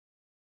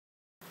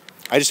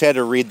I just had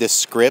to read this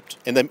script.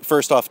 And then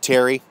first off,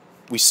 Terry,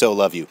 we so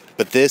love you.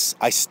 But this,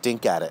 I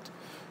stink at it.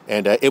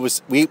 And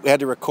we had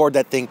to record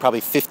that thing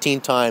probably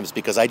 15 times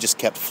because I just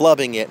kept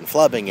flubbing it and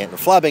flubbing it and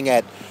flubbing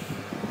it.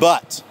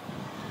 But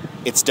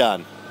it's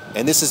done.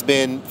 And this has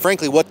been,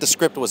 frankly, what the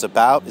script was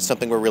about is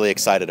something we're really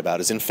excited about.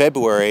 Is in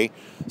February,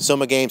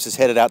 Soma Games is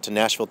headed out to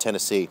Nashville,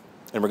 Tennessee.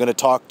 And we're going to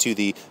talk to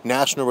the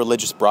National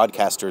Religious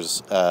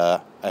Broadcasters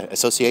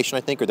Association,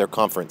 I think, or their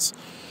conference.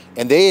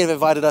 And they have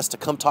invited us to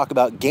come talk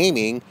about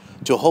gaming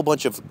to a whole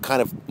bunch of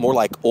kind of more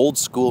like old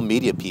school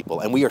media people.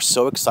 And we are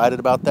so excited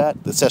about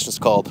that. The session's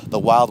called The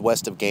Wild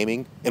West of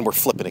Gaming, and we're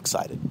flipping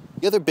excited.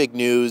 The other big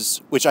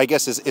news, which I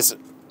guess is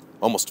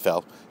almost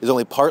fell, is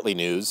only partly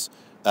news,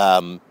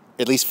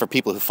 at least for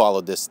people who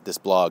followed this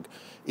blog,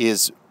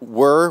 is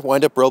WUR,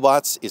 Wind Up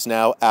Robots, is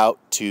now out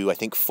to, I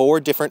think, 4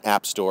 different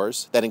app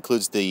stores. That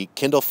includes the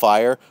Kindle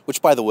Fire,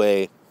 which, by the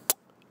way,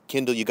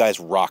 Kindle, you guys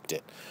rocked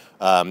it.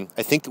 I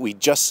think that we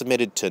just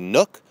submitted to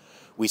Nook,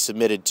 we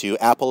submitted to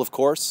Apple, of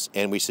course,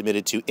 and we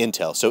submitted to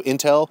Intel. So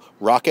Intel,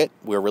 rock it.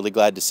 We're really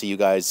glad to see you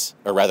guys,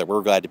 or rather,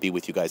 we're glad to be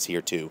with you guys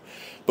here too.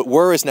 But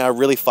WUR is now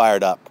really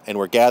fired up, and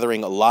we're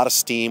gathering a lot of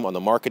steam on the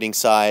marketing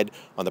side,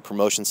 on the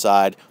promotion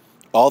side.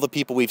 All the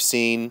people we've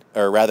seen,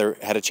 or rather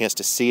had a chance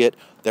to see it,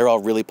 they're all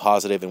really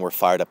positive, and we're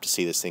fired up to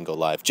see this thing go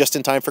live. Just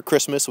in time for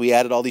Christmas, we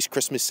added all these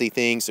Christmassy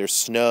things. There's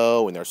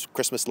snow, and there's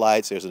Christmas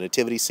lights. There's a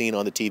nativity scene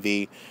on the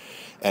TV,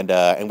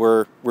 and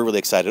we're really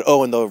excited.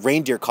 Oh, and the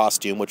reindeer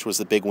costume, which was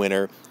the big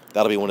winner,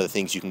 that'll be one of the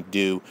things you can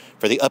do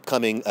for the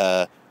upcoming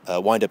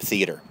Wind Up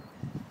Theater.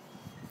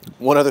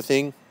 One other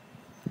thing,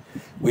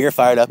 we are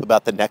fired up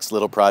about the next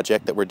little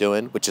project that we're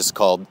doing, which is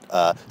called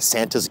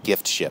Santa's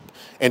Gift Ship.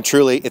 And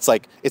truly, it's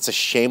a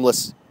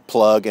shameless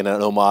plug and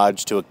an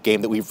homage to a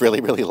game that we really,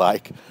 really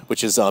like,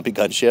 which is Zombie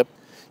Gunship.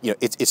 You know,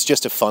 it's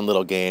just a fun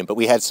little game, but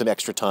we had some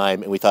extra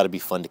time and we thought it'd be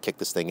fun to kick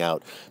this thing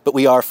out. But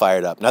we are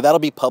fired up. Now that'll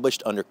be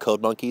published under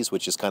Code Monkeys,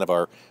 which is kind of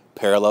our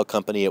parallel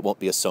company. It won't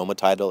be a Soma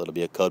title, it'll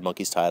be a Code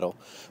Monkeys title.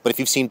 But if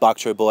you've seen Bok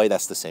Choy Boy,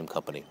 that's the same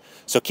company.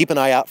 So keep an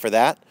eye out for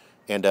that,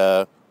 and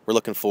we're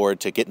looking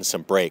forward to getting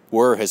some break.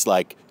 WUR has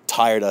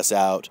tired us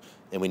out,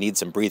 and we need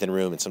some breathing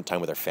room and some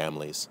time with our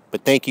families.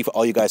 But thank you for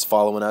all you guys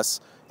following us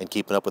and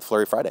keeping up with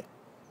Flurry Friday.